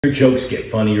Your jokes get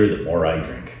funnier the more I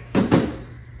drink.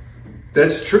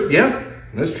 That's true. Yeah,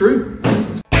 that's true.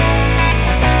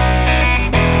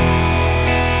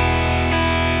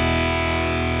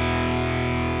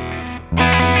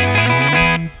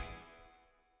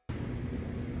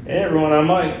 Hey everyone, I'm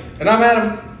Mike. And I'm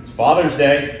Adam. It's Father's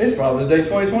Day. It's Father's Day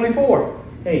 2024.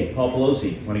 Hey, Paul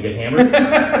Pelosi, want to get hammered?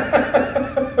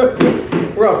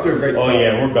 We're off to a great start. Oh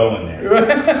yeah, we're going there.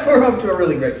 We're off to a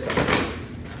really great start.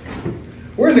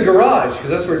 We're in the garage because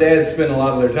that's where dads spend a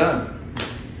lot of their time.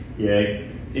 Yeah,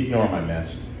 ignore my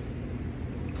mess.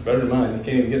 It's better than mine. You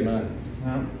can't even get mine.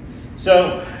 Well,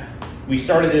 so, we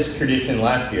started this tradition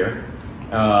last year.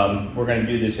 We're going to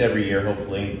do this every year,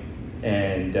 hopefully.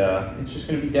 And it's just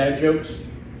going to be dad jokes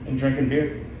and drinking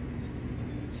beer.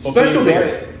 Special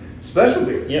beer. Special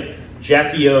beer. Yep.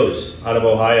 Jackie O's out of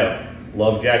Ohio.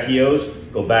 Love Jackie O's.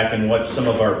 Go back and watch some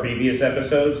of our previous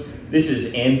episodes. This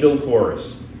is Anvil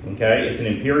Chorus. Okay? It's an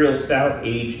imperial stout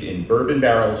aged in bourbon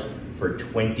barrels for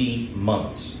 20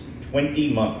 months.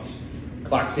 20 months.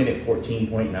 Clocks in at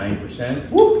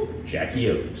 14.9%. Woo! Jackie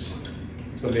O's.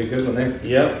 It's going to be a good one there.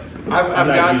 Yep. I'm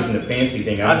not using the fancy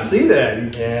thing. I see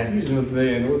that. Yeah. You're using the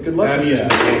thing. Well, good luck I'm with using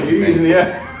that. the fancy You're thing. using,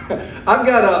 yeah. I've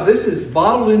got, this is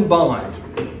Bottled in Bond.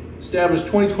 Established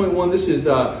 2021. This is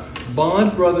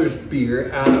Bond Brothers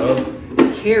beer out of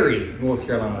Cary, North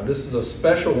Carolina. This is a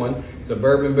special one. It's a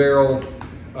bourbon barrel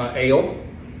ale.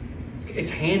 It's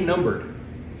hand numbered.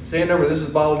 It's hand numbered. This is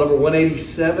bottle number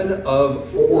 187 of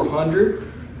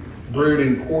 400. Brewed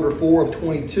in Q4 of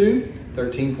 22.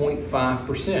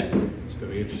 13.5%. It's going to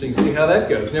be interesting to see how that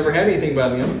goes. Never had anything by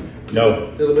them. No.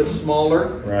 A little bit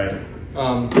smaller. Right.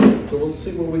 So we'll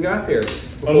see what we got there.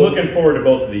 I'm looking forward to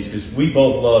both of these because we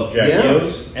both love Jackie Yeah.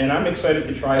 O's, and I'm excited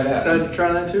to try that. Excited to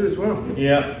try that too as well.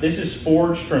 Yeah, this is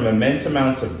forged from immense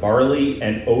amounts of barley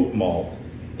and oat malt.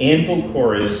 Anvil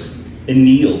Chorus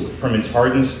annealed from its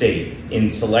hardened state in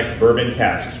select bourbon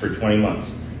casks for 20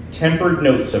 months. Tempered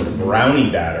notes of brownie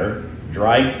batter,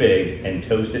 dried fig, and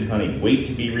toasted honey wait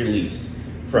to be released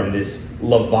from this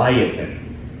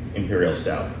Leviathan Imperial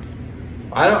Stout.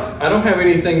 I don't have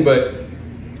anything, but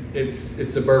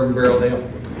it's a bourbon barrel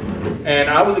ale, and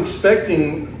I was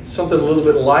expecting something a little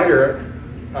bit lighter.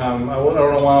 I don't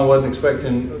know why I wasn't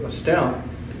expecting a stout.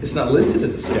 It's not listed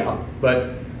as a stout,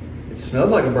 but it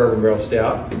smells like a bourbon barrel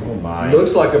stout. Oh my!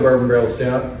 Looks like a bourbon barrel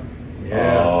stout.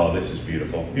 Yeah. Oh, this is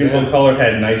beautiful. Beautiful color,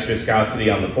 had nice viscosity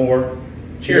on the pour.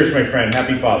 Cheers, my friend.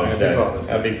 Happy Father's Day.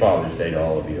 Happy Father's Day to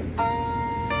all of you.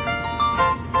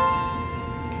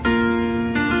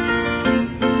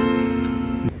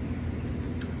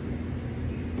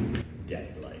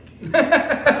 Daddy-like.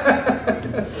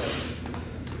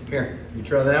 Here, you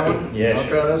try that one? Yeah, I'll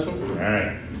sure. try this one. All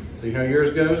right. See how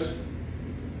yours goes?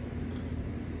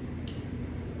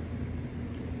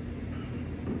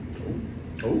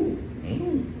 Ooh.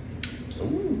 Ooh.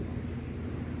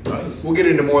 Nice. We'll get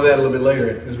into more of that a little bit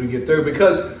later as we get through,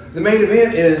 because the main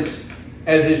event is,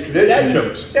 as is tradition, Dad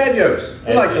jokes. Dad jokes.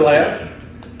 We As like to is laugh. tradition.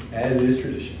 As is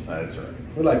tradition. That's right.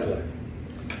 We like to laugh.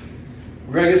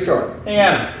 We're going to get started. Hey,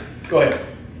 Anna, Go ahead.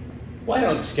 why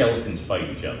don't skeletons fight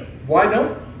each other? Why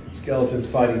don't skeletons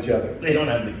fight each other? They don't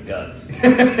have the guts.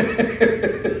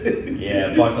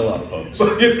 Yeah, buckle up, folks.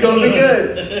 It's going to be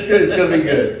good. It's good. It's going to be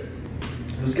good.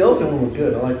 The skeleton one was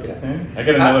good. I like that. I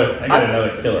got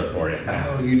another killer for you.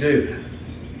 Oh, you do.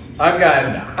 I've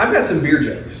got some beer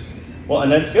jokes. Well,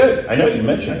 and that's good. I know you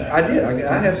mentioned that. I did.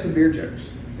 I have some beer jokes.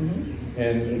 And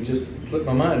it just slipped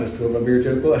my mind as to what my beer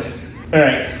joke was. All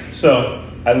right. So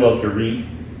I love to read,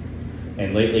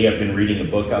 and lately I've been reading a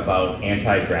book about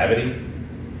anti-gravity.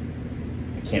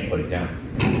 I can't put it down.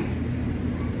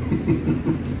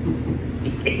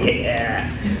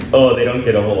 Yeah. Oh, they don't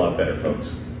get a whole lot better,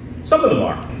 folks. Some of them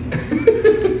are.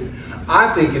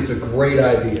 I think it's a great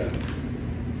idea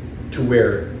to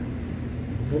wear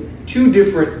 2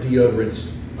 different deodorants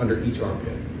under each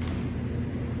armpit.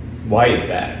 Why is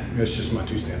that? That's just my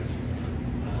 2 cents.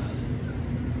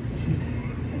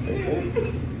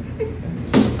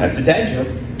 That's a dad joke.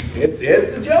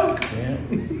 It's a joke.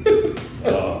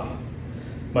 Yeah.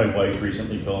 My wife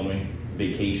recently told me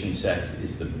vacation sex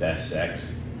is the best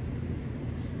sex.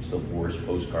 It's the worst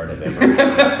postcard I've ever read.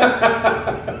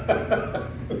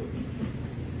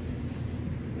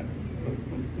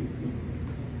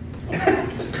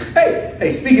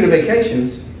 Hey, speaking of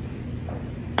vacations,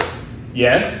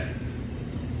 Yes?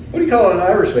 what do you call an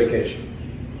Irish vacation?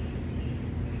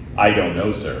 I don't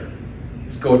know, sir.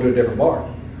 It's going to a different bar.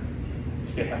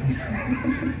 Yeah.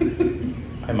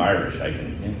 I'm Irish. I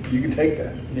can. You can take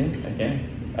that. Yeah, I can.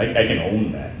 I can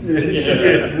own that. You I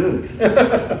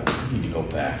need to go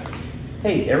back.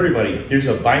 Hey, everybody, there's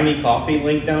a Buy Me Coffee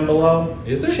link down below.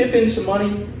 Is there? Chip in some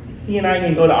money. He and I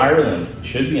can go to Ireland. It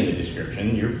should be in the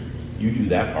description. You do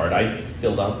that part. I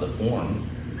filled out the form.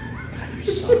 God, you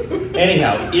suck.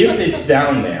 Anyhow, if it's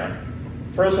down there,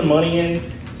 throw some money in.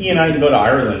 He and I can go to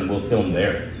Ireland. We'll film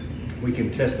there. We can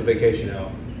test the vacation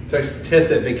out. Test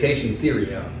that vacation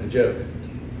theory out. A joke.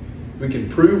 We can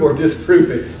prove or disprove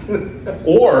it.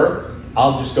 Or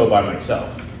I'll just go by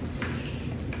myself.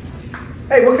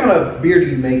 Hey, what kind of beer do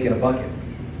you make in a bucket?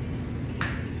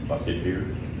 Bucket beer.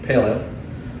 Pale ale.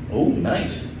 Oh,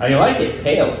 nice. I like it.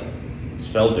 Pale.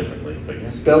 Spelled differently, but yeah.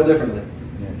 Spelled differently.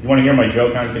 You want to hear my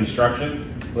joke on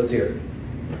construction? Let's hear it.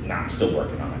 Nah, I'm still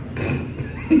working on it.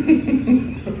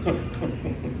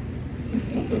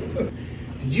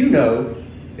 Did you know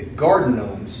that garden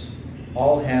gnomes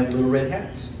all have little red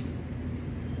hats?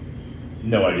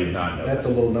 No, I did not know That's a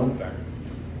that. little known fact.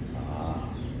 Ah,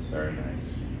 very nice.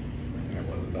 That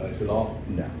wasn't nice at all.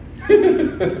 No.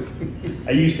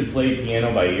 I used to play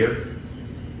piano by ear.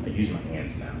 I use my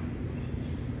hands now.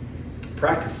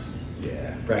 Practice.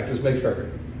 Yeah. Practice makes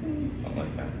perfect. Something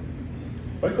like that.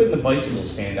 Why couldn't the bicycle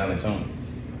stand on its own?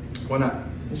 Why not?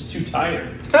 It's too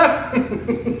tired.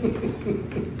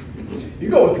 You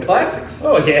go with the classics.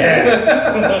 Oh, yeah.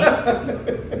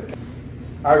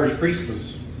 Irish priest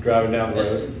was driving down the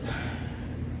road.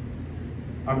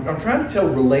 I'm trying to tell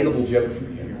relatable jokes for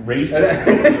you.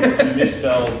 Racist,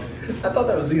 misspelled, I thought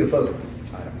that was xenophobic.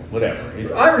 I don't know, whatever.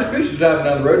 Irish priest was driving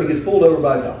down the road and he gets pulled over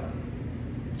by a dog.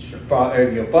 Sure.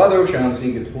 Father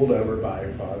O'Shaughnessy gets pulled over by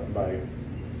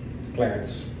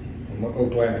Clarence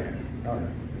O'Clanahan. I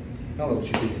don't know what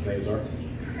your people's names are.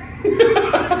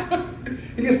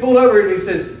 He gets pulled over and he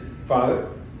says, "Father,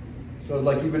 smells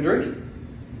like you've been drinking."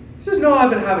 He says, "No, I've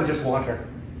been having just water."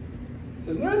 He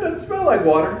says, "No, it doesn't smell like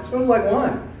water. It smells like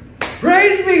wine."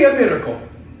 Praise be a miracle.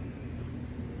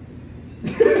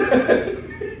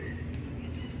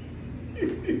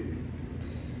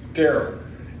 Terrible.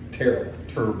 Terrible.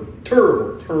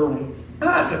 Terrible.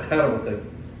 Ah, that's a terrible thing.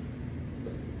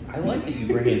 I like that you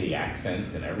bring in the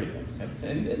accents and everything.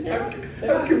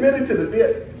 I'm committed to the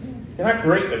bit. They're not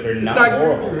great, but they're not not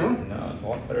horrible. good, No, it's a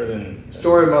lot better than...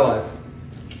 Story of my life.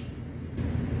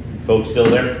 Folks still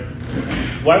there?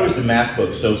 Why was the math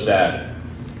book so sad?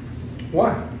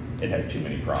 Why? It had too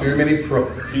many problems. Too many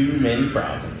problems. Too many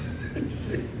problems.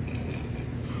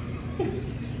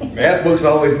 Math books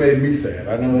always made me sad.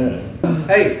 I know that.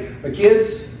 Hey, my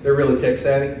kids, they're really tech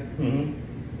savvy.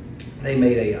 Mm-hmm. They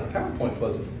made a PowerPoint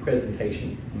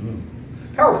presentation.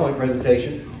 Mm-hmm. PowerPoint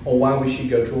presentation on why we should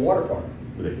go to a water park.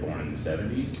 Were they born in the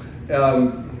 70s?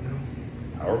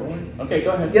 PowerPoint? Okay,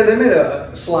 go ahead. Yeah, they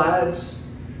made slides.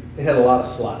 They had a lot of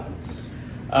slides.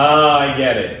 I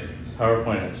get it.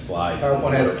 PowerPoint has slides.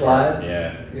 PowerPoint has slides?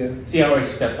 Yeah. Yeah. See how I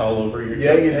stepped all over your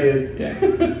Yeah, joke you there? did. Yeah.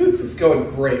 This is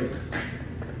going great.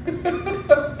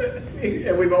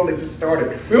 And we've only just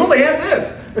started. We only had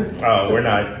this. Oh, we're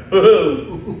not.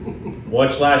 Woohoo!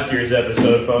 Watch last year's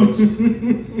episode, folks.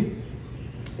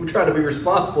 We're trying to be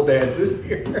responsible dads this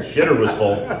year. Shitter was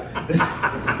full.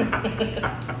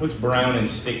 What's brown and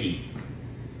sticky?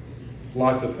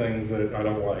 Lots of things that I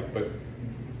don't like, but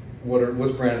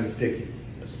what's brown and sticky?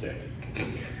 A stick.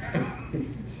 It's,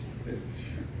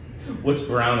 What's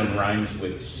brown and rhymes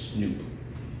with Snoop?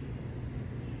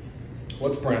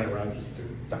 what's brown and rhymes with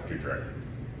stupid? Dr. Dre.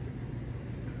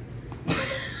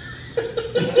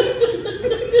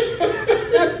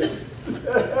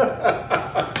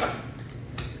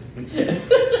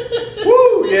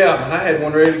 Woo! Yeah, I had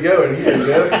one ready to go, and you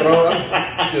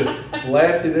just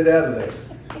blasted it out of there.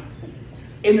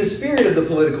 In the spirit of the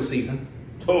political season,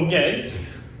 Okay.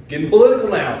 getting political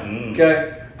now. Mm.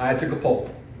 Okay, I took a poll.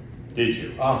 Did you?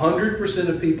 100%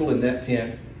 of people in that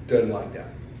tent doesn't like that.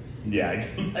 Yeah, I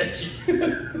can imagine.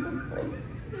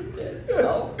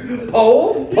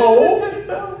 Poll.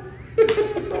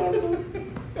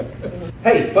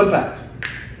 Hey, fun fact.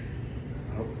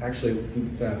 Actually,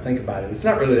 think about it. It's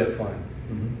not really that fun.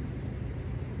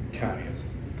 Kind of is.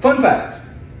 Fun fact.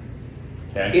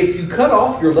 Okay. If you cut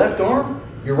off your left arm,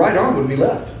 your right arm would be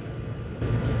left.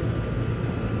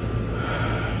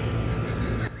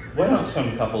 Why don't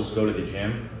some couples go to the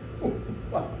gym?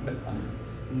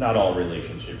 Not all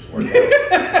relationships work out.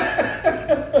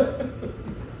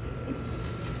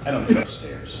 I don't trust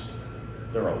stairs.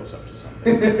 They're always up to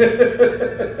something.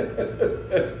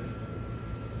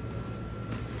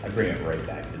 I bring it right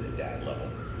back to the dad level.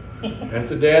 That's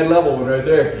a dad level one right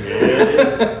there.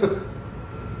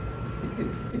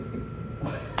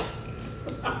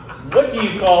 What do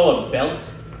you call a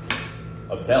belt?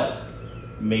 A belt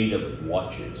made of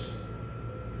watches.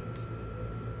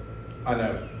 I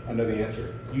know the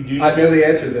answer. You do? I know the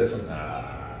answer to this one.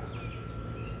 A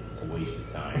waste of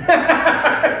time.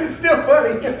 It's still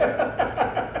funny.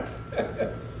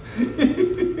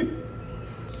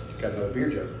 Got another beer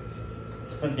joke.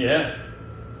 Yeah.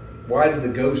 Why did the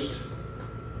ghost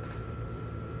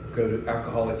go to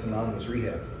Alcoholics Anonymous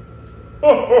rehab?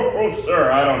 Oh,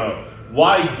 sir, I don't know.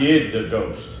 Why did the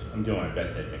ghost? I'm doing my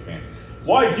best Ed McMahon.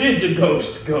 Why did the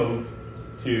ghost go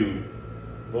to?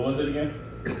 What was it again?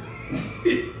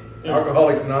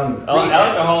 Alcoholics Anonymous.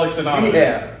 Alcoholics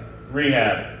Anonymous.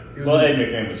 Rehab. Well, Ed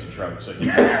McMahon was in trouble, so he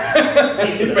You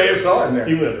may have saw him there.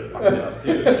 would have fucked it up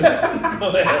too. So, go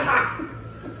ahead.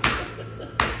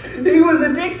 He was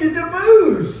addicted to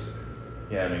booze.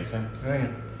 Yeah, that makes sense. Oh, yeah.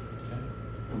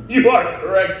 You are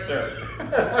correct, sir.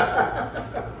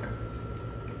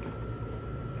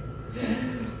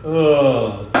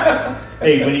 Oh.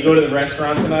 Hey, when you go to the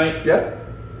restaurant tonight, Yeah.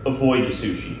 avoid the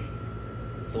sushi.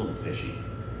 It's a little fishy.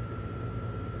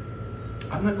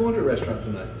 I'm not going to a restaurant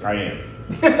tonight. I am.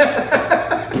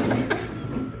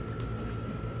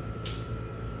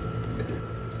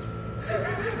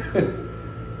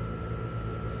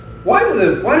 Why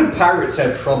do pirates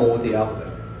have trouble with the alphabet?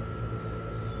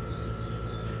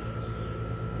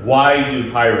 Why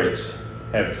do pirates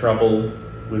have trouble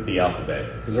with the alphabet?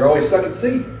 Because they're always stuck at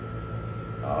sea.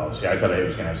 Oh, see, I thought it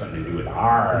was going to have something to do with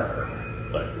R.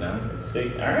 But no, it's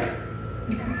C. All right.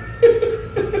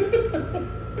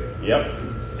 Yep.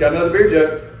 Got another beer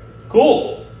joke.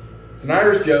 Cool. It's an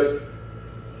Irish joke.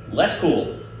 Less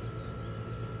cool.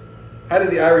 How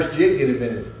did the Irish jig get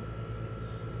invented?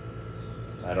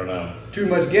 I don't know. Too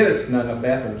much Guinness, not enough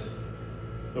bathrooms.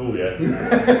 Oh, yeah.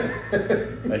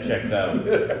 That checks out.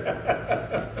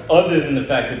 Other than the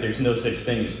fact that there's no such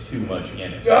thing as too much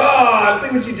Guinness. Ah, I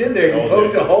see what you did there. You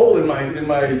poked a hole in my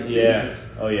Yeah. thesis.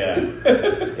 Oh, yeah. Yeah,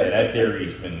 that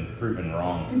theory's been proven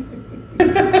wrong.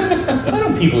 Why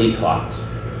don't people eat clocks?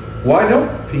 Why don't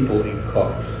people eat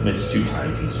clocks? It's too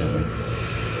time consuming.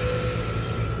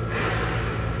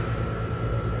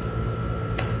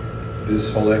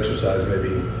 This whole exercise may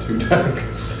be too time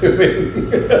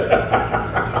consuming.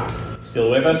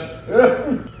 Still with us?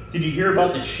 Did you hear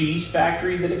about the cheese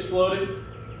factory that exploded?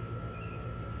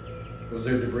 Was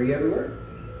there debris everywhere?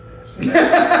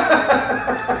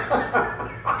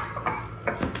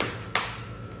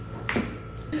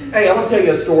 Hey, I'm gonna tell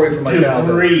you a story from my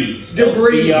childhood.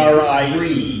 Debris.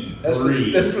 B-R-I-E. That's for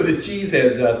the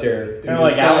cheeseheads out there. Kind of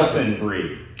like Allison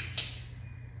Brie.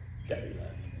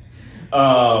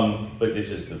 But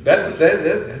this is the that's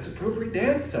appropriate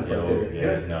dad stuff right there.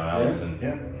 Yeah, no, Allison.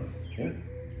 Yeah.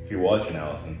 If you're watching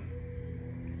Allison,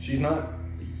 She's not.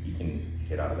 you can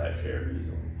get out of that chair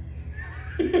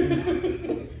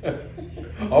easily.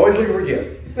 Always looking for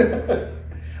gifts.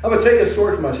 I'm gonna tell you a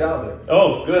story from my childhood.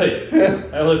 Oh, good.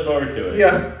 I look forward to it.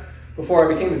 Yeah, before I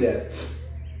became a dad.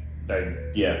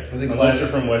 Yeah. Was it Unless close? you're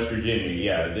from West Virginia,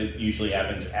 yeah, that usually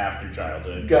happens after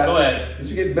childhood. Gotcha. Go ahead.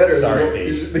 These are getting better. Sorry,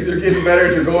 these are getting better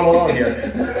as we're going along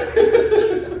here. I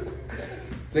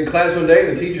was in class one day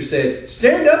and the teacher said,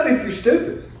 "Stand up if you're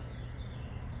stupid."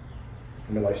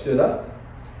 And nobody stood up.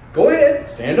 "Go ahead,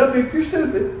 stand up if you're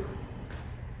stupid."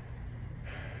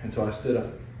 And so I stood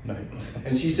up. Nice.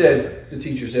 And she said, the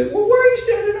teacher said, "Well, why are you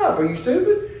standing up? Are you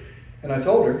stupid?" And I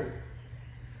told her,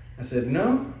 I said,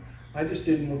 "No, I just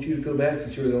didn't want you to feel bad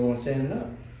since you were the only one standing up."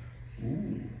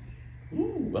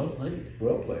 Ooh, well played.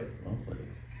 Well played. Well played.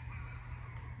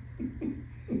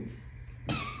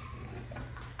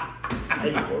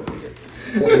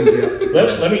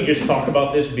 Let me just talk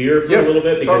about this beer for a little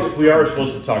bit because we are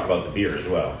supposed to talk about the beer as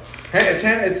well.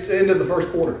 It's the end of the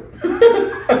first quarter. I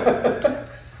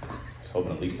was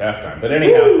hoping at least halftime, but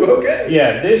anyhow. Ooh, okay.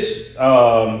 Yeah, this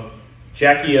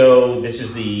Jackie O. This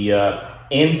is the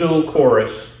Anvil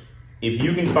Chorus. If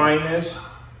you can find this,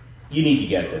 you need to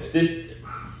get this.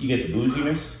 You get the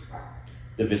booziness.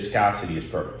 The viscosity is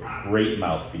perfect. Great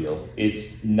mouthfeel.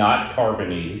 It's not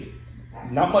carbonated.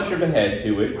 Not much of a head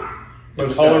to it. The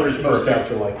color is most perfect.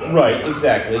 stouts are like that. Right,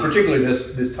 exactly. Particularly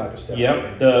this type of stuff.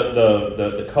 Yep.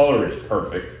 The color is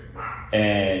perfect,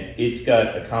 and it's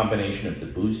got a combination of the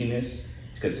booziness.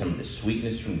 It's got some of the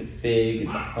sweetness from the fig and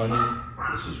the honey.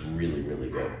 This is really, really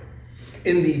good.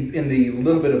 In the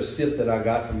little bit of sip that I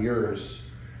got from yours,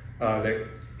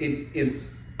 it's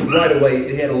right away.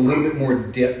 It had a little bit more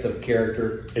depth of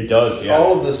character. It does, yeah.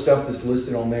 All of the stuff that's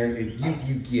listed on there,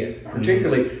 you get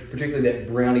particularly that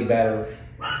brownie batter.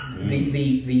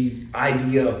 The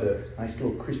idea of the nice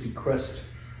little crispy crust,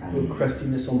 little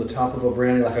crustiness on the top of a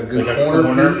brownie, like a good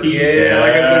corner piece. Yeah,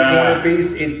 like a good corner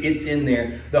piece. It's in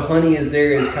there. The honey is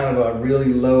there. It's kind of a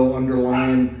really low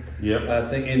underlying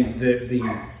thing, and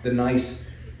the nice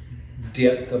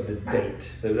depth of the date,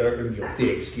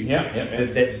 fig, excuse me. Yeah.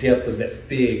 That depth of that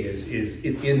fig is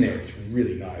it's in there. It's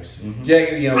really nice. Jack,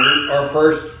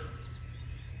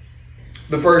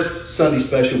 the first Sunday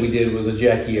special we did was a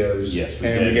Jackie O's. Yes, we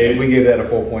and did. We gave that a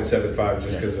 4.75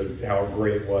 just because of how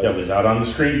great it was. That was out on the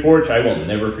screen porch. I will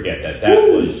never forget that. That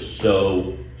was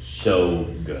so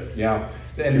good. Yeah.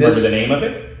 Do you remember the name of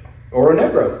it? Oro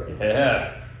Negro.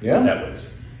 Yeah. That was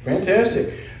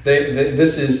fantastic.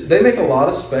 They make a lot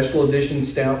of special edition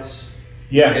stouts.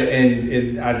 Yeah.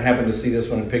 And I happened to see this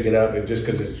one and pick it up, and just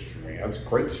because it's a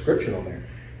great description on there.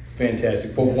 It's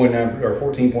fantastic. 4.9 or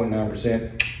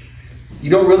 14.9%. You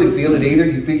don't really feel it either.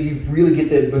 You really get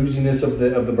that booziness of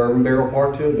the bourbon barrel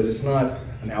part to it, but it's not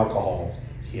an alcohol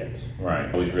hit.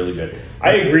 Right. Always really good.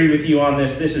 I agree with you on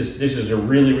this. This is a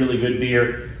really good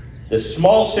beer. The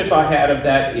small sip I had of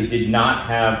that, it did not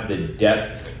have the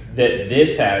depth that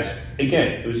this has.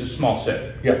 Again, it was a small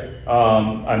sip. Yeah.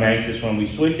 I'm anxious when we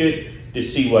switch it to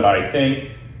see what I think,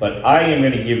 but I am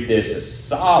going to give this a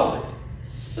solid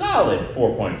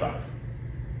 4.5.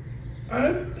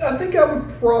 I think I would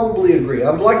probably agree.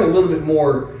 I would like a little bit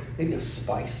more, maybe a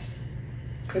spice.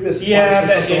 Maybe a spice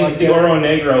the Oro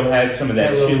Negro had some of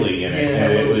that chili in it. Yeah,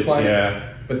 and it was spice.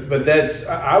 But that's,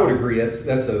 I would agree.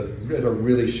 That's a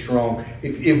really strong.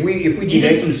 If we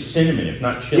even some cinnamon, if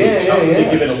not chili, something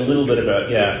to give it a little bit of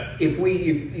If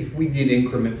we did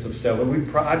increments of stuff,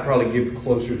 I'd probably give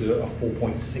closer to a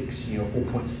 4.6,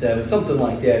 4.7, something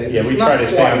like that. We try to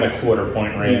stay on the quarter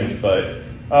point range, but.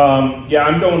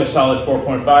 I'm going a solid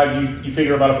 4.5. You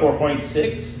figure about a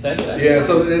 4.6?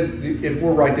 So if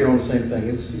we're right there on the same thing,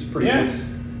 it's pretty good.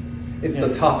 It's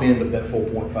the top end of that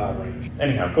 4.5 range.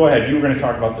 Anyhow, go ahead. You were going to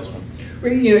talk about this one.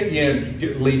 Well,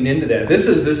 leading into that, this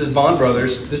is Bond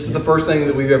Brothers. This is the first thing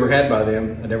that we've ever had by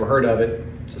them. I never heard of it.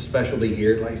 It's a specialty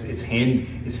here. Like it's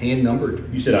hand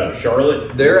numbered. You said out of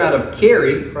Charlotte? They're out of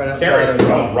Cary, right outside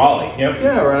of Raleigh. Yep.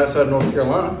 Yeah, right outside of North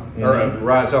Carolina, or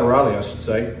right outside of Raleigh, I should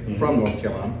say, from North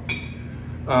Carolina.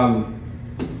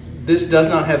 This does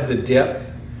not have the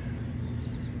depth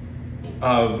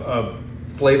of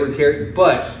flavor character,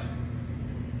 but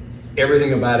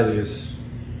everything about it is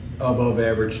above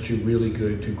average to really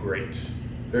good to great.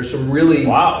 There's some really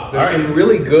some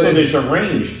really good. So there's a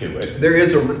range to it. There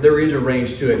is a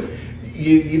range to it.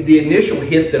 The initial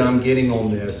hit that I'm getting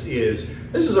on this is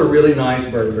a really nice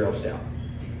bourbon barrel stout.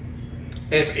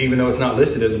 And even though it's not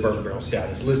listed as a bourbon barrel stout,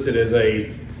 it's listed as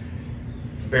a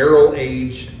barrel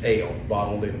aged ale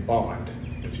bottled in bond,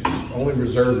 which is only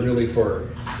reserved really for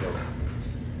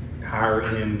higher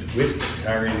end whiskey,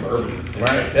 higher end bourbon,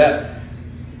 like that.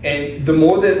 And the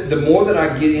more that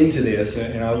I get into this,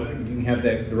 and you can have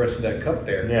the rest of that cup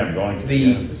there. Yeah, I'm going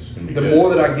to. The more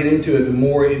that I get into it, the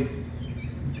more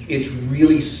it's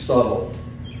really subtle.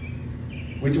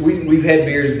 We've had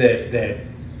beers that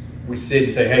we sit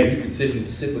and say, hey, you can sit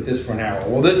with this for an hour.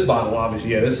 Well, this bottle,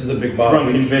 obviously, this is a big bottle.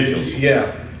 Drunken Vigils.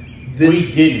 Yeah.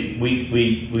 We didn't.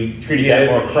 We treated that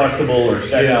more crushable or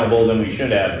sessionable than we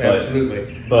should have. But,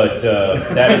 absolutely. But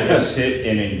that is a sit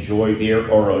and enjoy beer.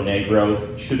 Oro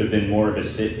Negro should have been more of a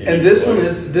sit and enjoy.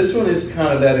 This one is kind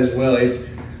of that as well. It's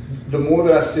the more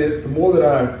that I sip, the more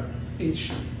that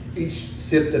each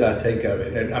sip that I take of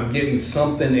it, and I'm getting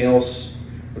something else.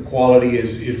 The quality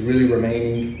is really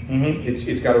remaining.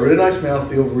 It's got a really nice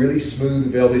mouthfeel, really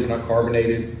smooth, velvety. It's not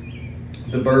carbonated.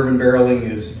 The bourbon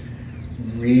barreling is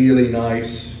really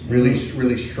nice, really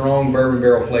strong bourbon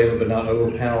barrel flavor, but not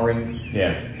overpowering.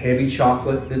 Yeah. Heavy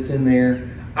chocolate that's in there.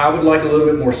 I would like a little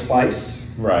bit more spice.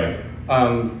 Right.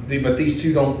 But these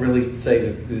two don't really say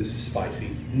that this is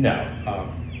spicy. No.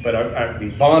 But the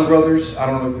Bond Brothers, I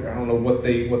don't know what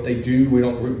they do. We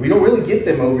don't really get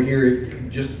them over here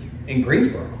just in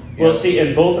Greensboro. Well, see,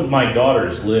 and both of my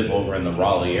daughters live over in the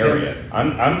Raleigh area.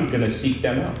 I'm going to seek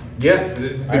them out. Yeah,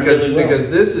 because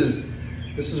this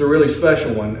is a really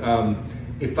special one.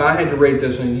 If I had to rate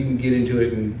this one, you can get into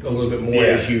it a little bit more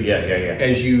as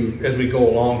we go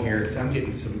along here. I'm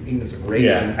getting some raisin.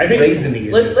 Yeah, I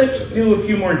think let's do a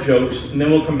few more jokes, and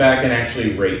then we'll come back and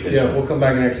actually rate this. Yeah, we'll come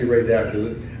back and actually rate that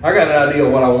because I got an idea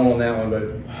of what I want on that one,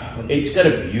 but it's got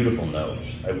a beautiful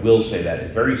nose. I will say that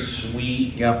it's very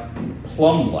sweet,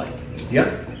 plum-like. Yeah.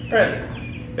 All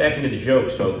right, back into the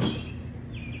jokes, folks.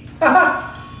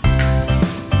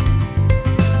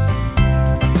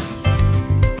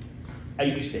 I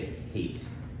used to hate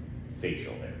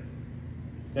facial hair.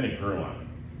 Then it grew on me.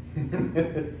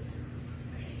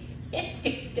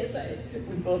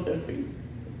 We both have feet.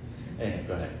 Anyway,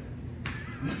 go ahead.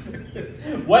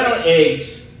 Why don't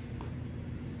eggs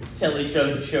tell each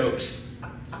other jokes?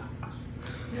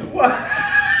 What?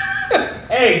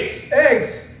 Eggs.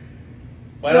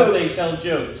 Why don't they tell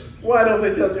jokes? Why don't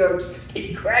they tell jokes?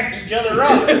 They crack each other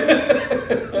up.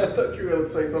 I thought you were going to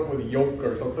say something with yolk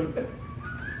or something.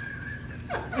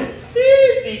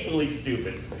 It's equally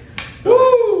stupid.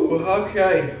 Woo!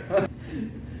 Okay.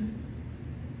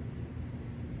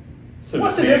 So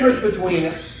What's the difference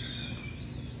between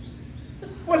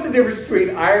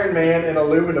Iron Man and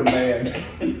Aluminum Man?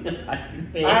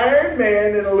 Iron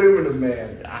Man and Aluminum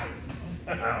Man. I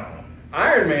don't know.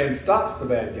 Iron Man stops the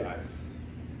bad guys.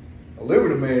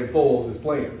 Aluminum Man foils his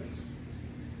plans.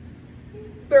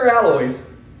 They're alloys.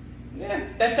 Yeah,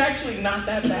 that's actually not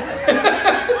that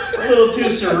bad. A little too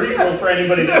cerebral for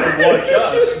anybody that would watch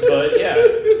us, but yeah.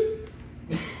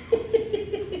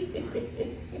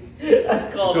 I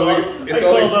called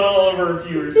all over if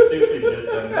you were stupid just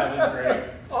then. That was great.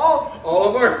 All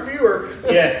of our viewer.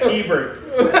 Yeah, Ebert.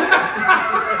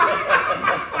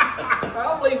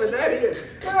 I'll leave it that in.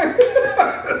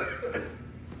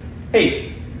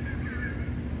 Hey,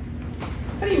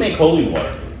 how do you make holy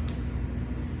water?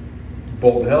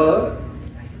 Boil the hell out of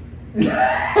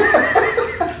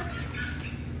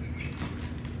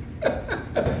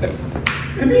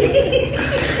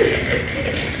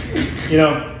You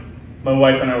know, my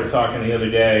wife and I were talking the other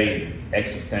day,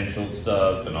 existential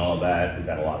stuff and all of that. We've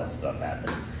got a lot of stuff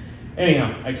happening.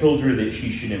 Anyhow, I told her that she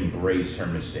should embrace her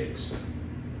mistakes.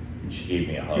 And she gave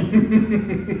me a hug.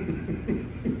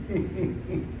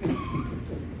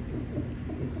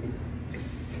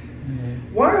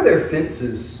 Why are there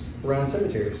fences around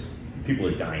cemeteries? People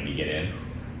are dying to get in.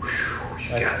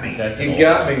 You got me. That's You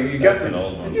got me. That's an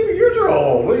old one. Yours are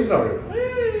old. What are you talking about?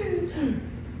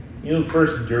 You know the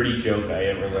first dirty joke I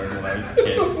ever learned when I was a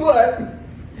kid? What?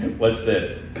 What's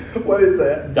this? What is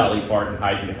that? Dolly Parton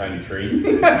hiding behind a tree.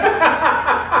 That's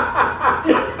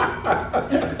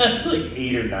like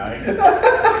 8 or 9.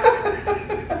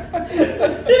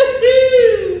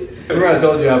 Remember I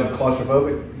told you I'm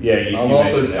claustrophobic? Yeah, I'm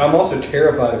also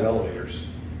terrified of elevators.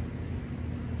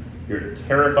 You're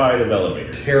terrified of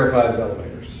elevators. Terrified of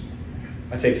elevators.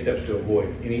 I take steps to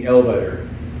avoid any elevator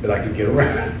that I could get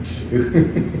around to.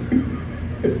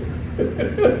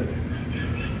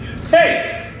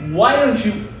 Hey, why don't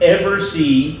you ever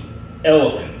see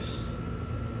elephants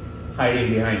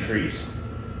hiding behind trees?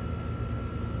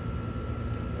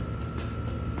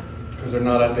 Because they're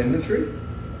not up in the tree?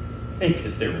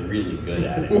 Because they're really good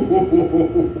at it.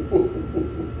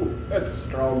 That's a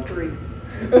strong tree.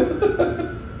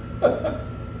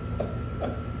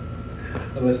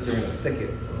 Unless they're in a thicket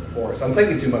or a forest. I'm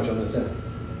thinking too much on this end.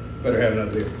 Better have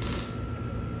another beer.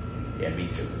 Yeah, me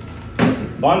too.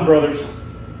 Bond Brothers.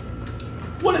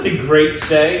 What did the grape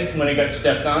say when it got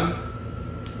stepped on?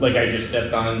 Like I just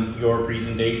stepped on your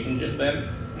presentation just then?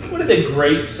 What did the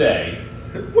grape say?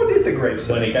 What did the grape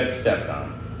say? When it got stepped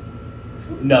on?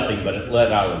 Nothing, but it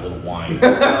let out a little whine.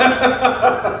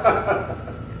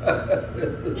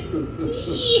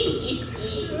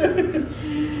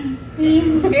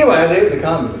 Anyway, I dated a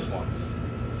communist once.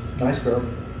 Nice girl.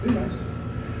 Pretty nice.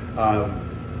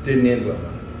 Didn't end well,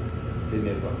 though. Didn't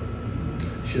end well.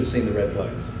 Should have seen the red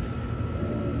flags.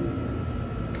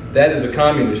 That is a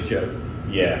communist joke.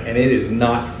 Yeah. And it is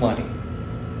not funny.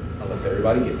 Unless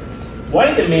everybody gets it. Why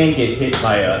did the man get hit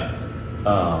by a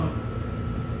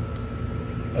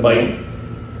bike?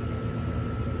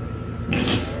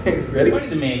 Ready? Why did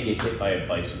the man get hit by a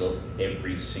bicycle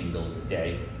every single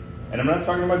day? And I'm not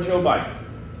talking about Joe Biden.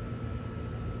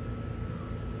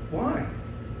 Why?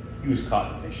 He was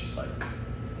caught in a vicious cycle.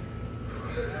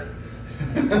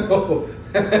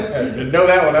 Didn't know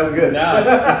that one. That was good. No,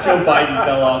 Joe Biden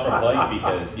fell off a bike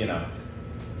because, you know,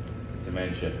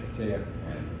 dementia. Yeah.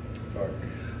 And, Sorry.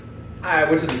 I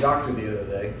went to the doctor the other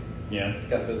day. yeah.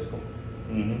 Got physical.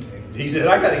 Mm-hmm. And he said,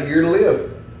 I got a year to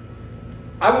live.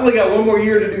 I've only got one more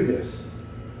year to do this.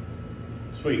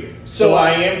 Sweet. So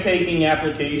I am taking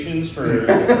applications for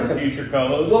future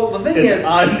co-hosts. Well, the thing is,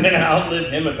 I'm going to outlive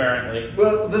him apparently.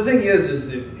 Well, the thing is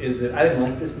that I didn't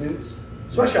like this news,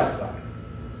 so I shopped about it.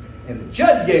 And the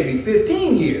judge gave me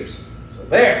 15 years. So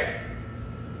there.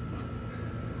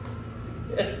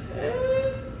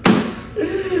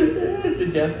 It's a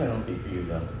death penalty for you,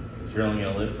 though. Because you're only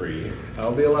going to live for a year.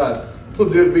 I'll be alive. We'll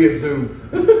do it via Zoom.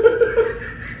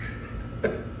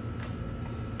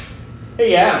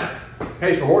 Hey, Adam.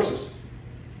 Pays for horses.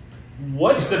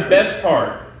 What's the best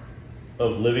part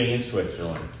of living in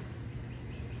Switzerland?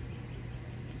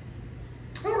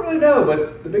 I don't really know,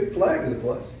 but the big flag is a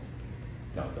plus.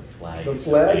 No, the flag. The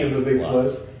flag is a big plus.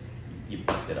 plus. You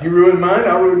fucked it up. You ruined mine,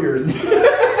 I'll ruin yours.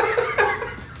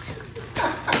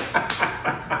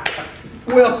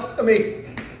 Well, I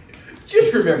mean,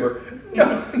 just remember,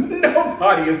 No,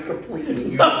 nobody is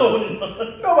completely useless.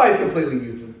 No. Nobody's completely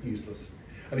useless.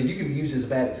 I mean, you can be used as a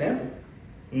bad example.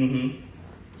 Mm-hmm.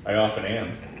 I often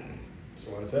am. That's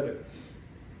why I said it.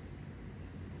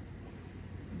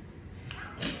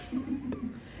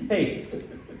 Hey,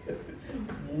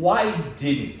 why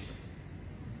didn't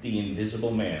the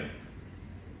Invisible Man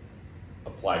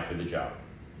apply for the job?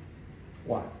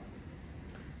 Why?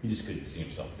 He just couldn't see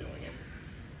himself doing it.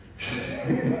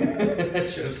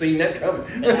 Should have seen that coming.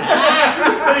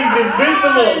 But he's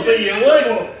invisible, so you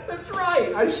wouldn't. That's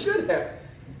right. I should have.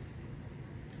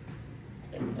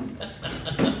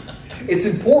 It's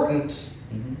important.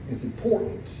 It's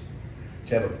important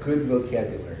to have a good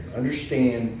vocabulary,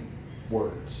 understand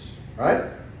words. Right?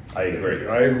 I agree.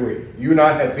 I agree. You and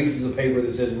I have pieces of paper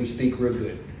that says we speak real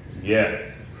good.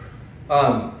 Yeah.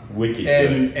 And Wicked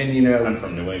good. and you know, I'm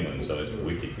from New England, so it's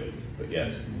wicked good. But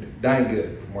yes. dang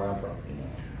good from where I'm from.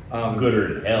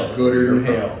 Gooder than hell. Gooder than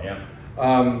You're hell. from, yeah.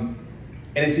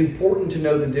 And it's important to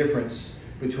know the difference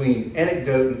between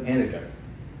anecdote and antidote.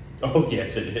 Oh,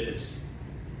 yes, it is.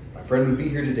 My friend would be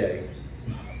here today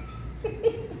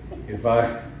if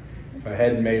I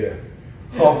hadn't made a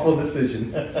awful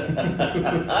decision.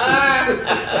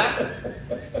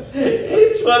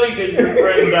 It's funny because your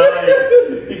friend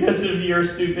died because of your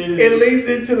stupidity. It leads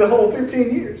into the whole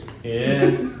 15 years.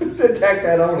 Yeah. To tack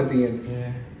that on at the end.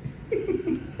 Yeah.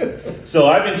 So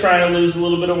I've been trying to lose a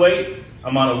little bit of weight.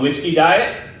 I'm on a whiskey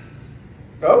diet.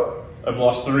 Oh. I've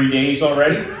lost 3 days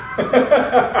already.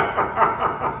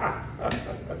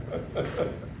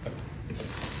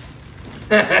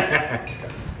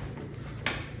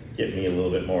 Get me a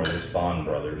little bit more of this Bond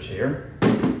Brothers here. All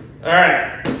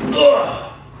right.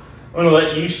 Ugh. I'm going to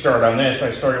let you start on this.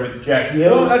 I started with the Jackie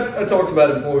O's. Well, I talked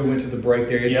about it before we went to the break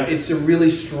there. It's, Yep. it's a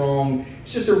really strong,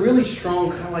 it's just a really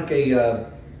strong, kind of like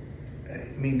a, I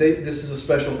mean, this is a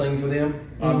special thing for them,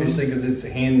 obviously, because it's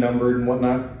hand numbered and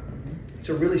whatnot. It's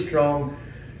a really strong,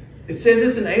 it says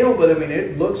it's an ale, but I mean,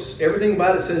 it looks, everything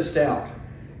about it says stout.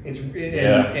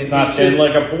 It's not thin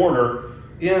like a porter.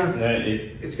 Yeah.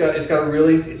 It's got a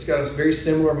very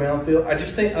similar mouthfeel. I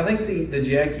think the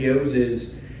Jackie O's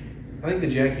is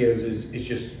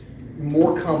just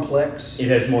more complex. It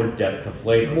has more depth of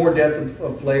flavor. More depth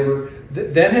of flavor.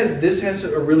 This has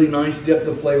a really nice depth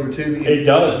of flavor too. It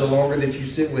does. The longer that you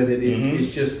sit with it,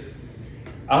 it's just.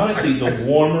 Honestly, the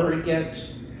warmer it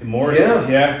gets, the more.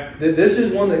 Yeah. This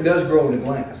is one that does grow in a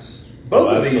glass.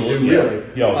 Both of these do really.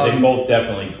 Yeah, they both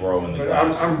definitely grow in the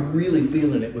glass. I'm really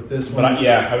feeling it with this one. But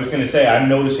I was going to say I'm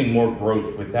noticing more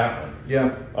growth with that one.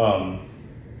 Yeah.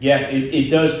 It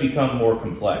does become more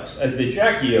complex. The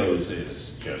Jackie O's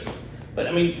is just, but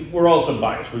I mean, we're also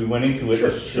biased. We went into it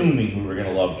assuming we were going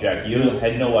to love Jackie O's.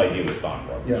 Had no idea with Bond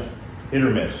Brothers. Yeah. Hit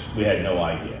or miss. We had no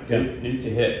idea. Yeah. It's a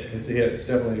hit. It's a hit. It's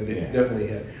definitely a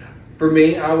hit. For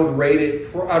me, I would rate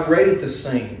it. I'd rate it the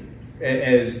same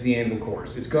as the Anvil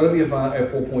Chorus. It's going to be a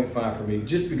 4.5 for me,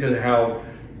 just because of how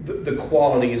the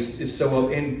quality is so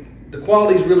up, and the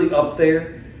quality is really up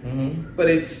there. But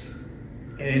it's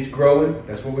growing.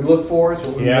 That's what we look for. It's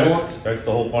what we want. That's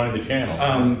the whole point of the channel.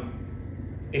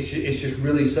 It's just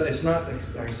really. It's not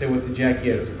like I said with the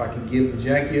Jackie O's. If I could give the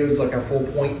Jackie O's like a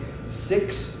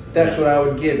 4.6, that's what I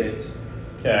would give it.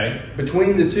 Okay.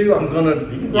 Between the two, I'm gonna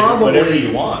probably whatever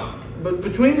you want. But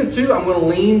between the two, I'm going to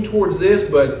lean towards this.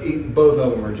 But both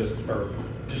of them are just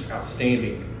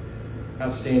outstanding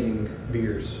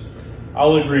beers.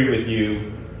 I'll agree with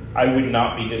you. I would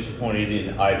not be disappointed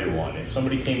in either one. If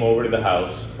somebody came over to the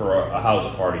house for a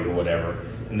house party or whatever,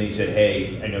 and they said,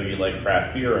 "Hey, I know you like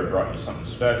craft beer. I brought you something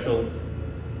special."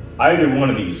 Either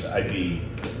one of these, I'd be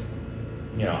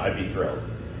thrilled.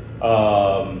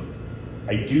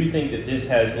 I do think that this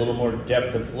has a little more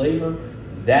depth of flavor.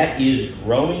 That is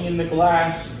growing in the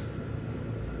glass.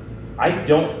 I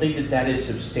don't think that is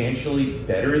substantially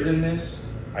better than this.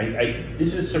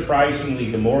 This is surprisingly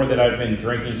the more that I've been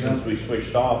drinking since we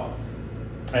switched off.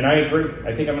 And I agree.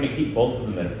 I think I'm going to keep both of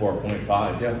them at a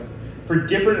 4.5. Yeah. For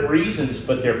different reasons,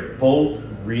 but they're both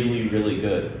really, really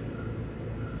good.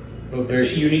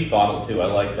 It's a unique bottle too. I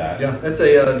like that. Yeah, that's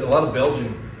a lot of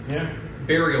Belgian. Yeah.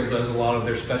 Burial does a lot of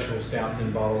their special stouts in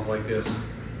bottles like this.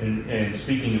 And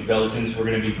speaking of Belgians, we're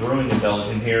going to be brewing a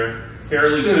Belgian here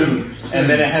fairly soon. And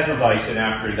then a Hefeweizen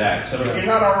after that. So if you're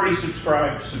not already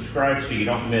subscribe so you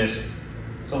don't miss.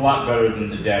 It's a lot better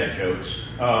than the dad jokes.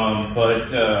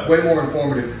 But way more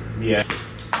informative. Yeah.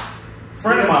 A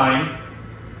friend of mine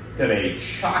got a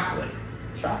chocolate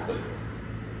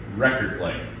record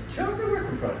player. Chocolate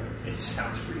record player. It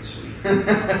sounds pretty sweet.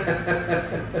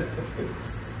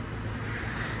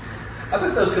 I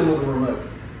bet those come with a remote.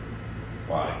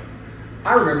 Why?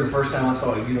 I remember the first time I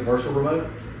saw a universal remote,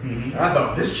 and I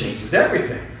thought, this changes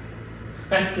everything.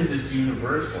 Because it's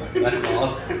universal. That's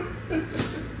awesome.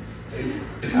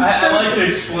 I like to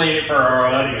explain it for our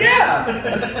audience.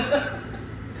 Yeah!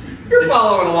 You're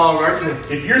following along, aren't you?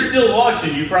 If you're still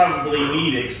watching, you probably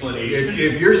need explanation.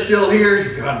 If you're still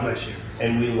here, God bless you.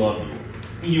 And we love you.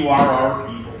 You are our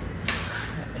people.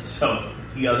 And so,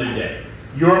 the other day,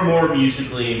 you're more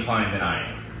musically inclined than I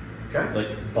am. Okay.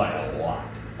 Like, by a lot.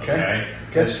 Okay. Okay?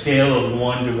 Okay. A scale of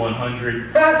 1 to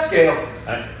 100. That scale.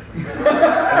 It's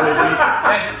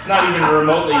not even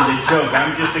remotely the joke.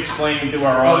 I'm just explaining to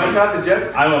our Oh, audience. that's not the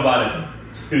joke? I'm about a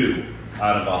 2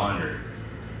 out of 100.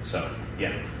 So,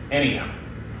 yeah. Anyhow.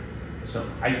 So,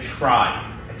 I tried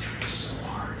so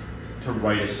hard to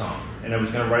write a song. And I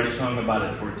was going to write a song about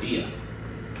a tortilla.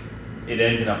 It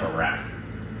ended up a rap.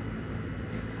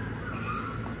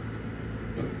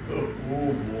 Oh,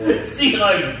 boy. See,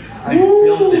 I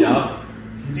built it up.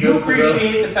 Do you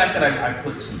appreciate the fact that I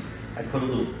put a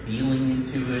little feeling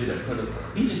into it?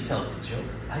 He just tells the joke.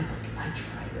 I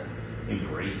try to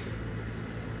embrace it.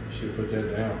 You should have put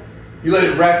that down. You let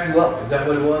it wrap you up. Is that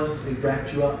what it was? It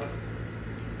wrapped you up?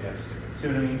 Yes. See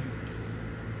what I mean?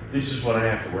 This is what I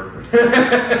have to work with.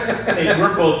 Hey,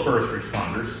 we're both first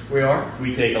responders. We are?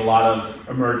 We take a lot of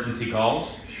emergency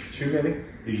calls. Too many?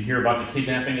 Did you hear about the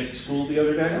kidnapping at the school the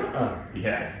other day?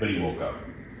 Yeah, but he woke up.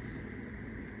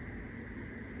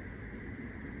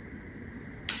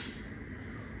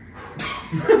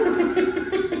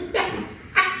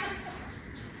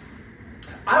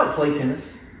 I don't play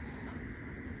tennis.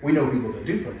 We know people that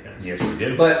do play tennis. Yes, we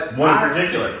do. But one in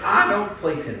particular. I don't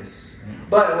play tennis.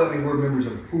 But I mean, we're members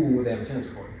of a pool where they have a tennis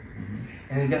court.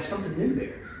 And they've got something new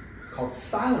there called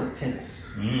silent tennis.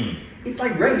 It's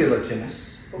like regular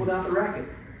tennis, but without the racket.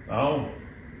 Oh.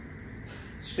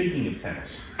 Speaking of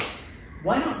tennis,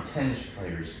 why don't tennis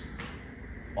players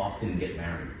often get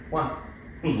married? Why?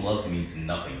 Love means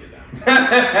nothing to them.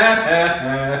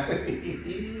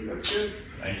 That's good.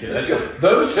 Thank you. That's good.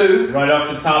 Those two. Right off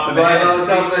the top of the right head. Right off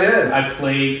the top of the head. I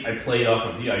played off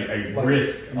of you. I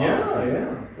riffed.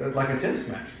 Yeah. Like a tennis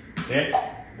match. Yeah.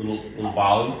 Little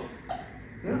volley.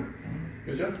 Yeah.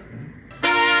 Good job.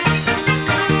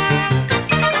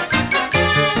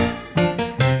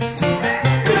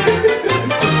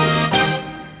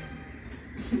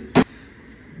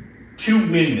 Two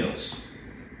windmills.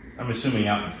 I'm assuming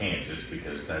out in Kansas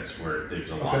because that's where there's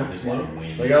a lot. There's a lot of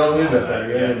wind. They got a wind up there.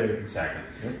 Yeah, exactly.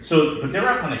 Yeah. So, but they're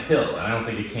up on a hill, and I don't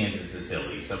think Kansas is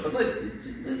hilly. So, but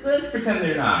let's pretend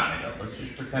they're not on a hill. Let's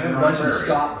just pretend they're on a bunch prairie. of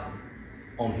Scotland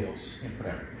on hills. Yeah,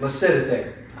 whatever. Let's set it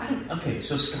there. Okay,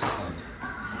 so Scotland.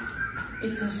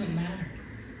 It doesn't matter.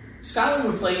 Scotland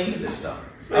would play into this stuff.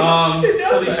 So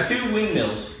these two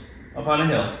windmills up on a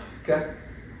hill. Okay.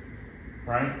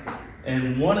 Right?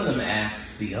 And one of them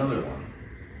asks the other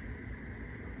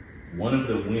one of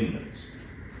the windmills.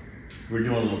 We're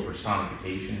doing a little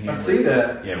personification here. I see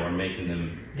that. Yeah, we're making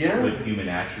them with human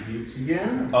attributes.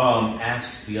 Yeah.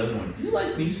 Asks the other one, do you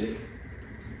like music?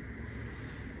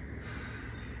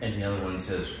 And the other one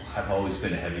says, well, I've always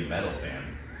been a heavy metal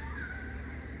fan.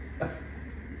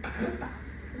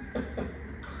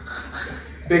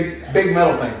 Big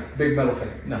metal fan. Big metal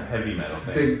fan. No, heavy metal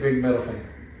fan. Big metal fan.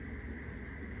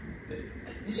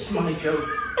 This is my joke.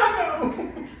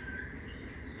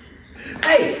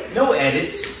 Hey, no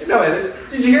edits. No edits.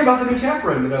 Did you hear about the new tap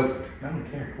room that opened? I don't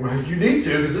care. Well, you need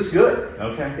to because it's good.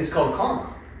 Okay. It's called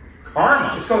Karma.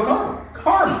 Karma? It's called Karma.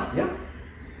 Karma? Yeah.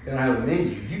 They don't have a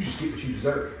menu. You just get what you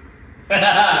deserve.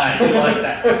 I do like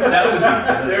that. That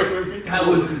would be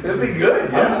good. That'd be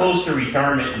good. Yeah. I'm close to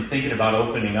retirement and thinking about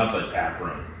opening up a tap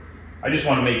room. I just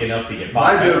want to make enough to get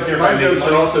by. My jokes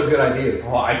are also good ideas.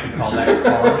 Oh, I could call that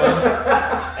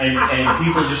karma. and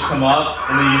people just come up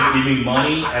and they just give me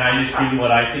money and I just give them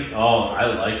what I think. Oh, I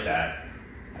like that.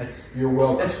 You're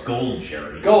welcome. That's gold,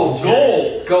 Jerry. Gold.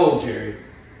 Jerry.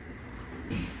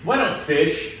 Why don't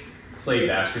fish play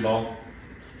basketball?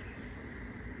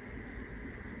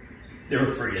 They're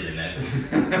afraid of the net.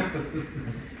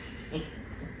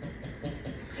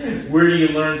 Where do you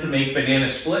learn to make banana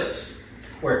splits?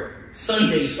 Where?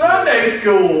 Sunday school. Sunday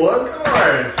school, of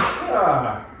course.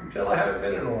 Until I haven't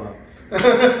been in a while.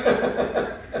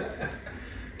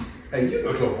 Hey, you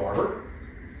go to a barber.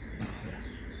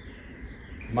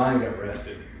 Mine got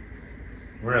arrested.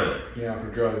 Really? Yeah, for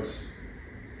drugs.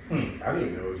 I didn't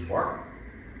even know it was a barber.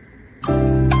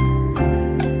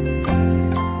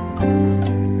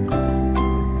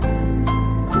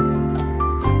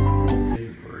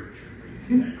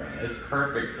 It's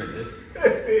perfect for this.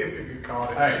 If you could call it.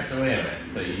 Alright, so wait a minute.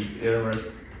 So you get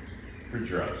arrested for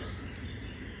drugs.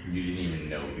 You didn't even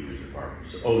know he was a barber.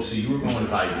 So, so you were going to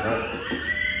buy drugs.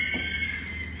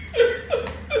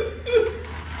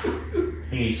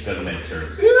 He needs to go to med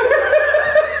service.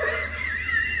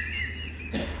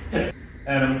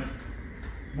 Adam,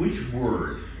 which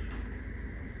word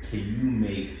can you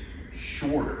make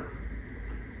shorter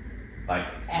by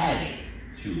adding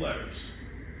 2 letters?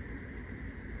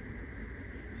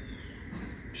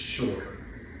 Shorter.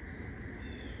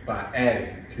 By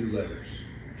adding 2 letters.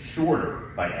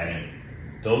 Shorter by adding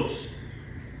dos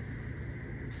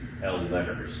L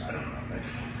letters. I don't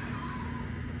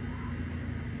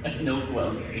know. No, well,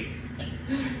 okay.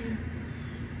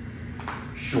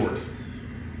 Short.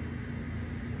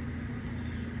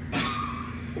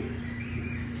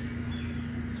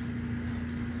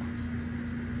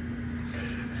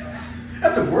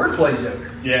 That's a wordplay joke.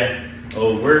 Yeah.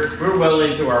 Oh, we're well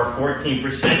into our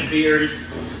 14% beer.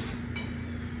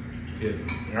 Good.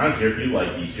 I don't care if you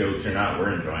like these jokes or not.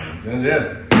 We're enjoying them. That's it.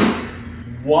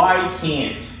 Why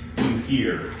can't you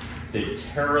hear the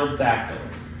pterodactyl?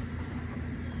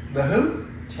 The who?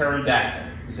 Pterodactyl.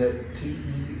 Is that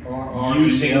T-E-R-R?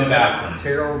 Using the bathroom.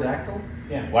 Pterodactyl?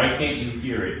 Yeah. Why can't you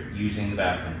hear it using the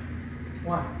bathroom?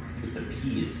 Why? Because the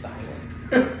P is silent.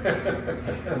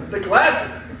 The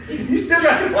classics. You still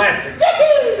got the classics.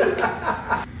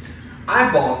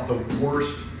 I bought the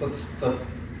worst.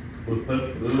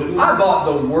 I bought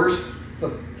the worst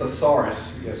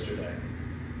thesaurus yesterday.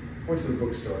 Went to the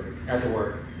bookstore after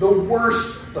work. The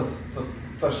worst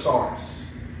thesaurus.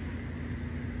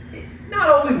 Not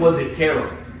only was it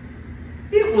terrible,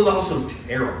 it was also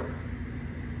terrible.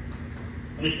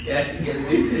 Yeah,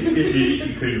 because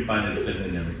you couldn't find a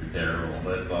synonym for terrible.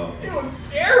 That's awesome. It was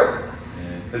terrible.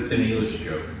 Yeah, that's an English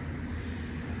joke,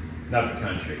 not the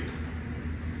country.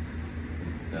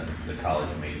 The college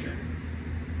major.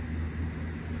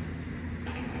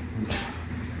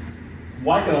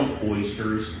 Why don't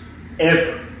oysters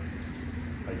ever,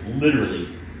 like literally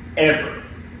ever,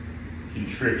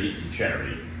 contribute to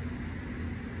charity?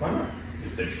 Why not?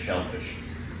 Because they're shellfish.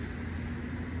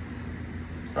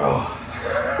 Oh.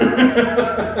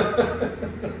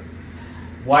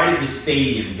 Why did the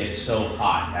stadium get so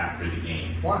hot after the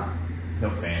game? Why? No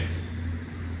fans.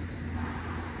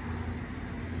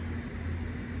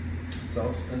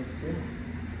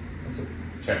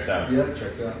 Checks out. Yeah,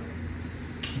 checks out.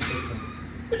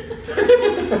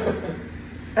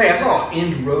 Hey, I saw an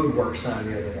end road work sign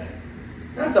the other day.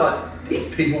 And I thought, these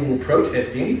people will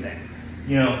protest anything.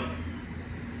 You know,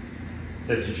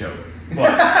 that's a joke.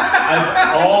 But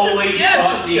I've always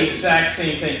thought the exact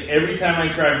same thing. Every time I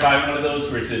drive by one of those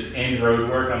where it says end road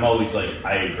work, I'm always like,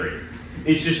 I agree.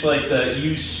 It's just like the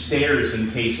use stairs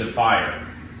in case of fire.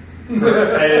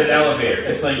 At an elevator.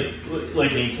 It's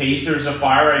like in case there's a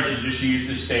fire, I should just use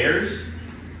the stairs.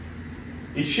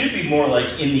 It should be more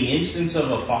like in the instance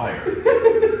of a fire,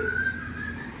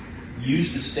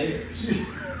 use the stairs.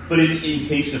 But in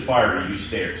case of fire, use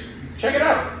stairs. Check it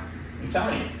out. I'm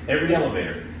telling you, every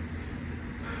elevator.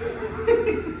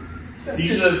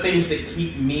 These are the things that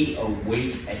keep me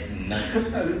awake at night.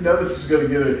 I didn't know this was going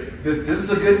to get this is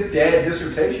a good dad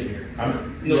dissertation here.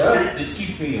 This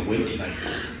keeps me awake at night.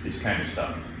 This kind of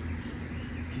stuff.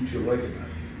 Keeps you awake at night.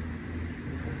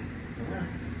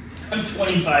 I'm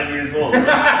 25 years old.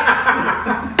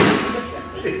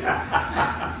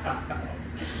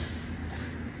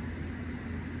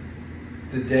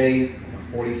 The day,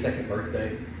 my 42nd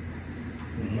birthday,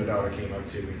 my daughter came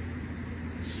up to me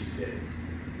and she said,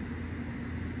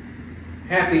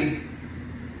 "Happy."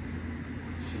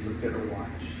 She looked at her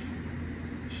watch.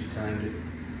 She timed it.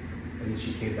 And then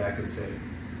she came back and said,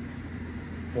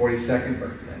 42nd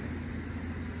birthday.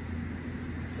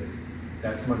 I said,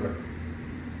 "That's my girl."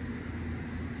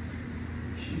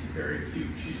 She's very cute.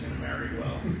 She's going to marry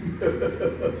well.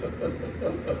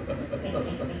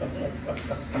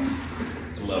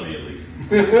 I love you, at least.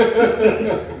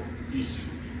 She's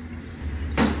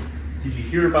sweet. Did you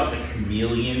hear about the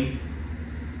chameleon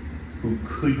who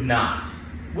could not?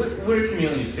 What are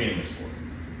chameleons famous for?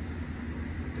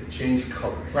 To change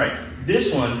colors. Right.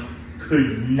 This one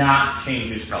could not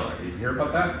change his color. Did you hear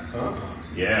about that?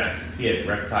 Yeah. He had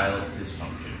erectile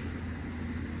dysfunction.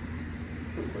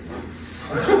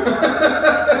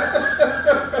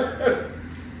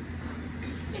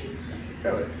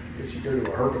 Guess you go to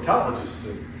a herpetologist to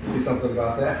see something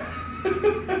about that.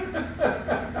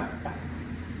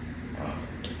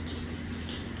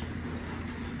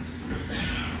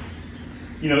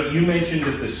 You know, you mentioned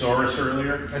the thesaurus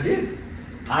earlier. I did.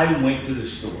 I went to the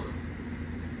store,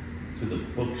 to the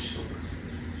bookstore.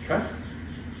 Okay.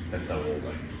 That's how old I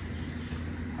am.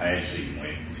 I actually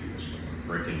went to a store,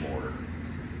 brick and mortar.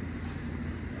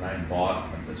 and I bought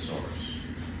a thesaurus.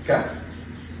 Okay.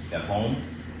 Got home,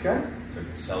 Okay.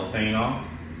 took the cellophane off,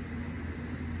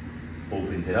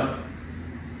 opened it up.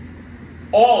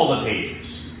 All the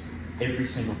pages, every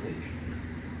single page,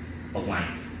 blank.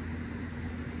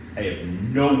 I have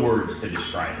no words to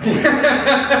describe it.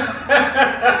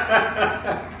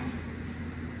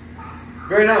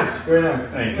 Very nice. Very nice.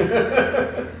 Thank you.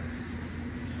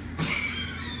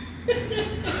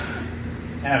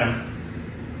 Adam,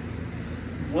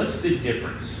 what's the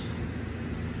difference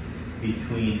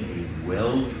between a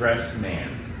well-dressed man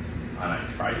on a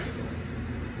tricycle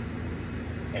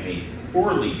and a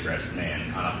poorly dressed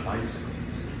man on a bicycle?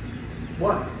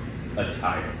 What?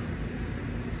 Attire.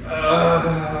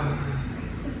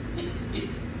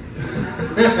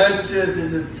 It's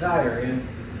a tire, yeah.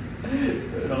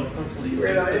 It also pleases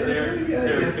Great idea. their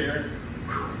Yeah. appearance.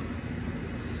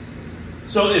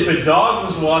 So if a dog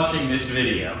was watching this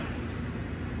video,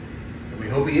 We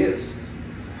hope he is.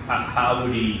 how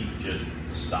would he just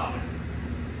stop it?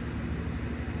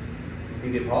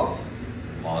 He did pause.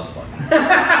 Pause button.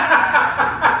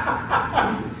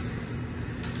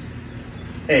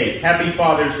 Hey, happy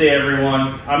Father's Day,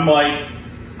 everyone. I'm Mike.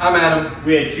 I'm Adam.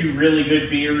 We had 2 really good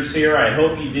beers here. I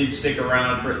hope you did stick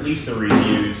around for at least the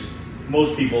reviews.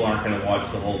 Most people aren't going to watch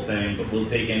the whole thing, but we'll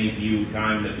take any view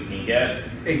time that we can get.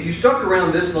 If you stuck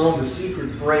around this long, the secret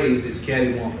phrase is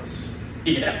cattywampus.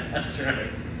 Yeah, that's right.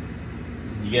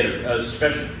 You get a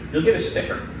special. You'll get a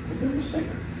sticker. We'll give you a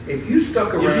sticker. If you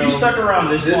stuck around, If you stuck around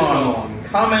this long,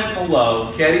 comment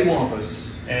below, cattywampus.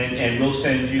 and we'll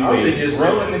send you I'll a send you a Grow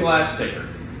sticker. in the Glass sticker.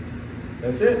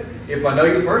 That's it. If I know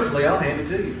you personally, I'll hand it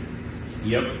to you.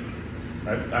 Yep.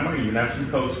 I might even have some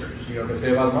coasters. You know what I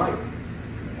say about Mike?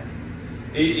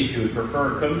 If you would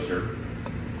prefer a coaster.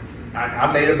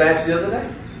 I made a batch the other day.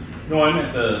 No, I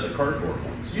meant the cardboard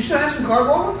ones. You still have some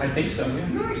cardboard ones? I think so, yeah.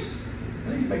 Nice. I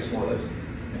think you make some more of those.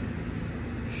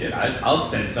 Shit, I'll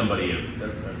send somebody a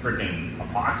freaking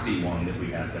epoxy one that we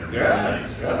have that are really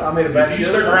nice. Yeah, I made a batch If you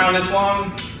the stuck other day. around this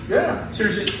long, Yeah.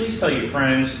 seriously, please tell your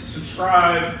friends,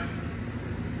 subscribe,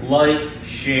 like,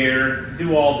 share,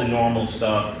 do all the normal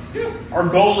stuff. Yeah. Our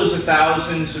goal is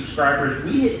 1,000 subscribers.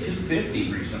 We hit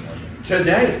 250 recently.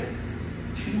 Today.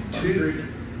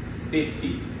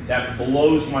 250. That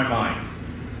blows my mind.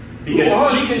 Because Who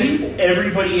are these even people? if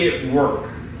everybody at work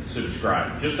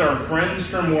subscribe, just our friends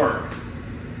from work,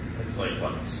 it's like,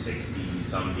 what, 60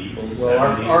 some people? Well,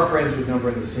 70? our friends would number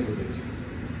in the single digits.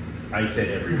 I said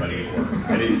everybody at work.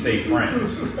 I didn't say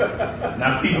friends.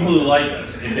 Not people who like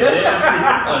us. It did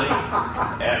everybody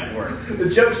at work. The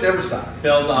jokes never stop.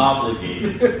 Felt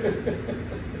obligated.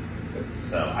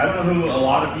 So I don't know who a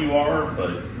lot of you are,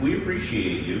 but we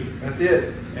appreciate you. That's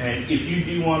it. And if you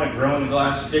do want a Grow in the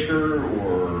Glass sticker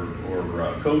or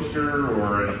a coaster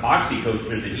or an epoxy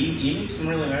coaster, that he makes some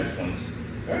really nice ones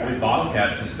with bottle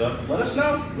caps and stuff, let us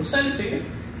know. We'll send it to you.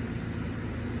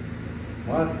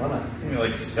 Why not? Maybe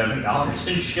like $7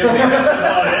 in shipping. That's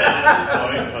about it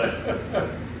at this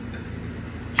point.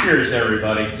 But cheers,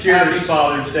 everybody. Cheers. Happy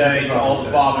Father's Day Happy to all Father's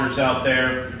the Day. fathers out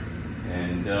there.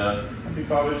 And happy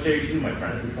Father's Day to you, my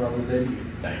friend. Happy Father's Day to you.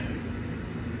 Thank you.